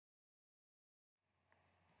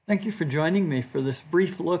Thank you for joining me for this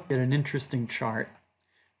brief look at an interesting chart.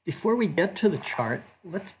 Before we get to the chart,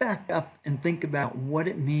 let's back up and think about what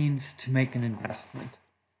it means to make an investment.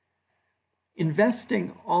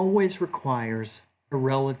 Investing always requires a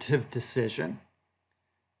relative decision.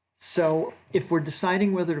 So if we're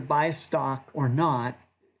deciding whether to buy a stock or not,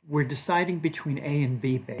 we're deciding between A and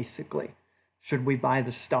B basically. Should we buy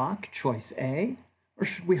the stock, choice A, or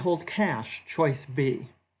should we hold cash, choice B?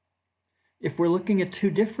 If we're looking at two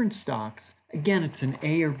different stocks, again, it's an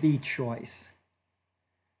A or B choice.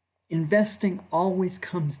 Investing always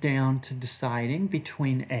comes down to deciding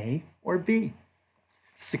between A or B.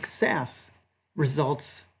 Success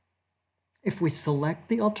results if we select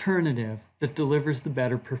the alternative that delivers the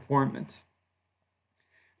better performance.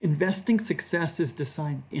 Investing success is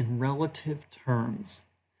decided in relative terms,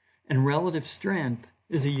 and relative strength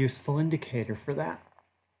is a useful indicator for that.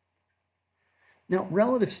 Now,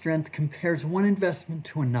 relative strength compares one investment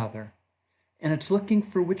to another, and it's looking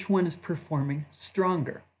for which one is performing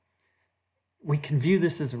stronger. We can view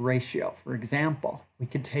this as a ratio. For example, we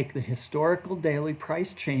could take the historical daily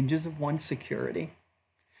price changes of one security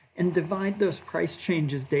and divide those price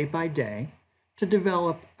changes day by day to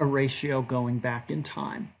develop a ratio going back in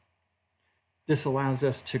time. This allows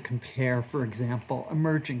us to compare, for example,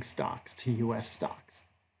 emerging stocks to US stocks.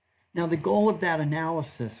 Now, the goal of that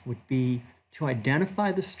analysis would be to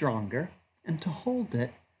identify the stronger and to hold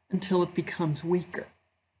it until it becomes weaker.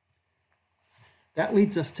 That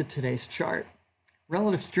leads us to today's chart.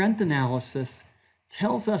 Relative strength analysis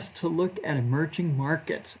tells us to look at emerging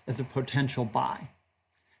markets as a potential buy.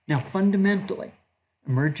 Now, fundamentally,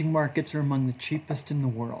 emerging markets are among the cheapest in the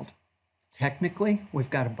world. Technically, we've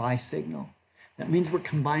got a buy signal. That means we're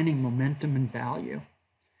combining momentum and value.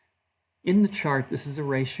 In the chart, this is a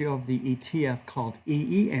ratio of the ETF called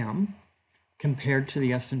EEM compared to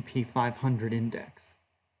the S&P 500 index.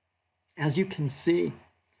 As you can see,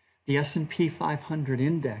 the S&P 500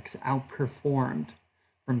 index outperformed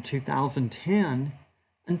from 2010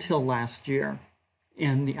 until last year.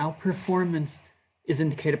 And the outperformance is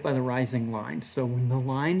indicated by the rising line. So when the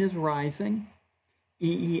line is rising,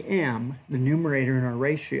 EEM, the numerator in our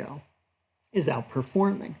ratio, is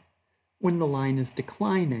outperforming. When the line is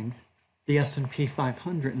declining, the S&P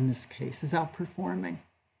 500 in this case is outperforming.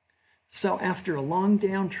 So after a long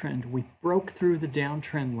downtrend, we broke through the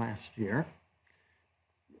downtrend last year.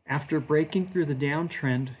 After breaking through the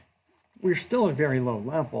downtrend, we're still at a very low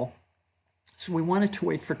level. So we wanted to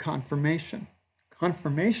wait for confirmation.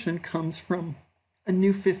 Confirmation comes from a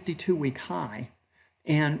new 52-week high.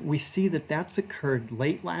 And we see that that's occurred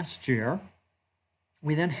late last year.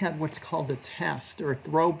 We then had what's called a test or a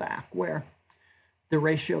throwback, where the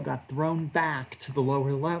ratio got thrown back to the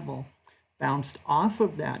lower level, bounced off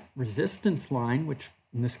of that resistance line, which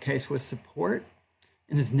in this case was support,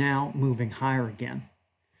 and is now moving higher again.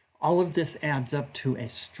 All of this adds up to a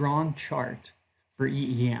strong chart for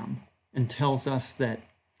EEM and tells us that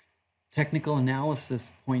technical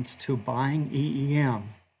analysis points to buying EEM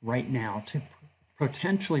right now to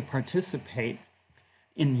potentially participate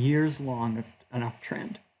in years long of an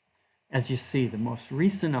uptrend. As you see, the most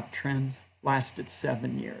recent uptrends lasted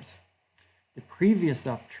 7 years. The previous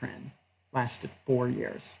uptrend lasted 4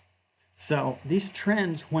 years. So these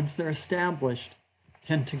trends, once they're established,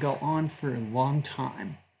 tend to go on for a long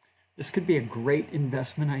time. This could be a great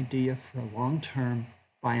investment idea for a long-term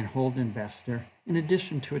buy and hold investor in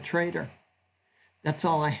addition to a trader. That's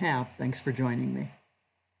all I have. Thanks for joining me.